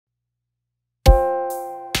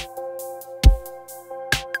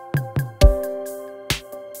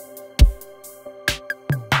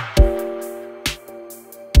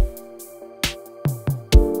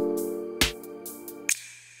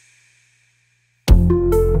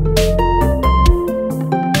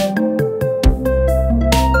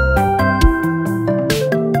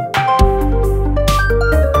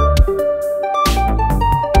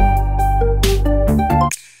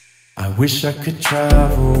wish I could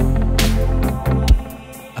travel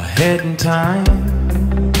ahead in time,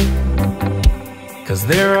 'cause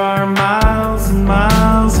there are miles and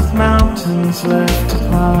miles of mountains left to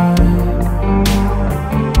climb.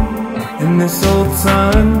 And this old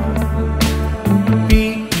sun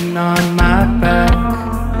beating on my back,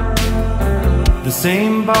 the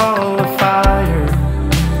same ball of fire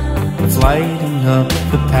that's lighting up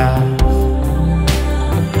the path.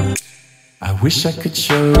 I wish I could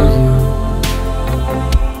show you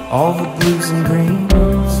all the blues and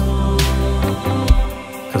greens,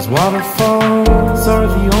 'cause waterfalls are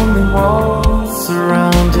the only walls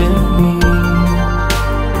surrounding me.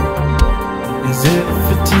 Is it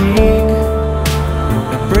fatigue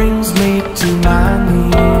that brings me to my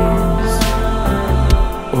knees,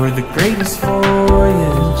 or the greatest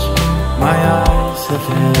voyage my eyes have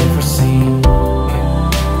ever seen?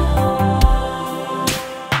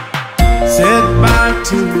 Said bye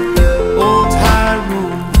to old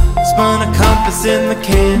Hyrule, spun a compass in the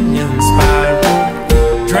canyon spiral,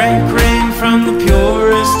 drank rain from the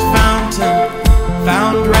purest fountain,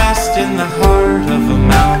 found rest in the heart of a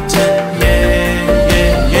mountain. Yeah,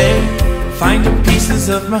 yeah, yeah, finding pieces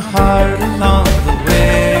of my heart along the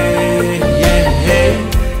way. Yeah, yeah,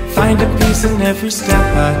 finding peace in every step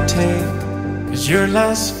I take, 'cause you're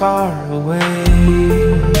less far away.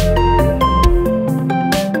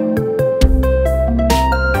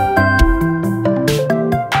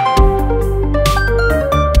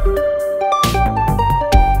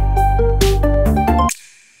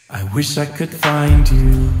 Wish I could find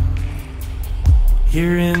you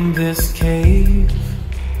here in this cave,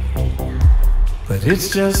 but it's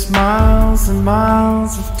just miles and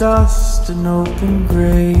miles of dust and open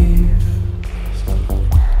grave.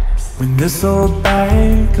 When this old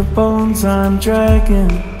bag of bones I'm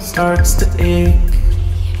dragging starts to ache,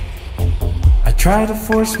 I try to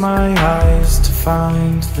force my eyes to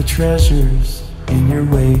find the treasures in your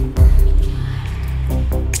wake.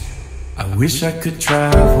 I wish I could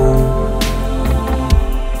travel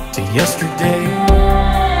to yesterday.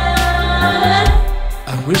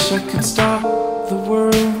 I wish I could stop the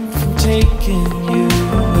world from taking you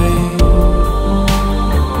away.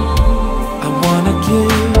 I wanna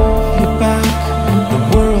give you back the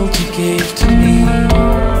world you gave to me,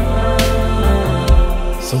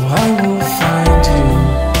 so I will find you,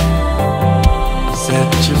 set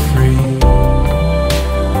you free.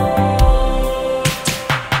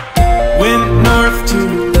 Went north to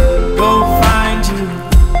go find you,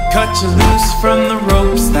 cut you loose from the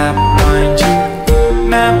ropes that bind you,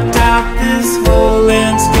 mapped out this whole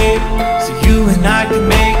landscape so you and I can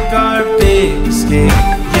make our big escape.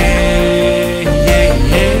 Yeah, yeah,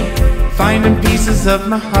 yeah, finding pieces of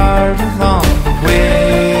my heart along the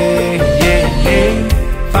way. Yeah, yeah,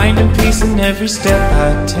 finding peace in every step I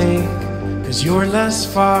take, 'cause you're less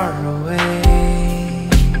far away.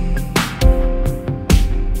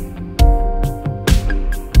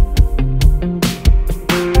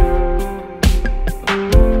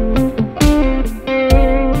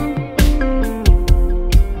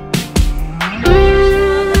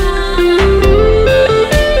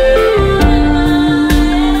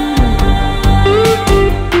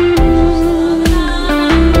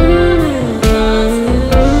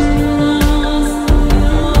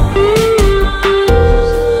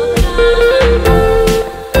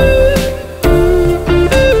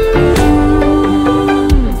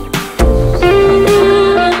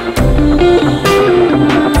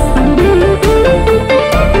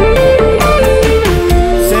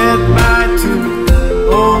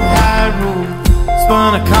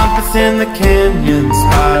 Spun a compass in the canyon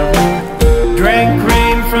spiral, drank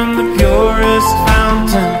rain from the purest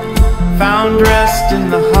fountain, found rest in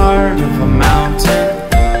the heart of a mountain.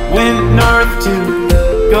 Went north to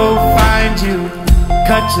go find you,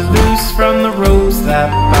 cut you loose from the ropes that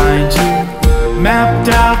bind you, mapped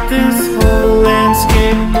out this whole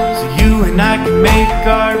landscape so you and I can make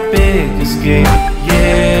our big escape.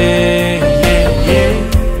 Yeah, yeah, yeah,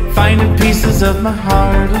 finding pieces of my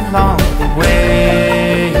heart along the way.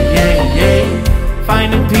 Yeah, yeah,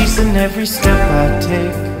 finding peace in every step I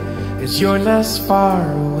take, 'cause you're less far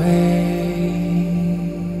away.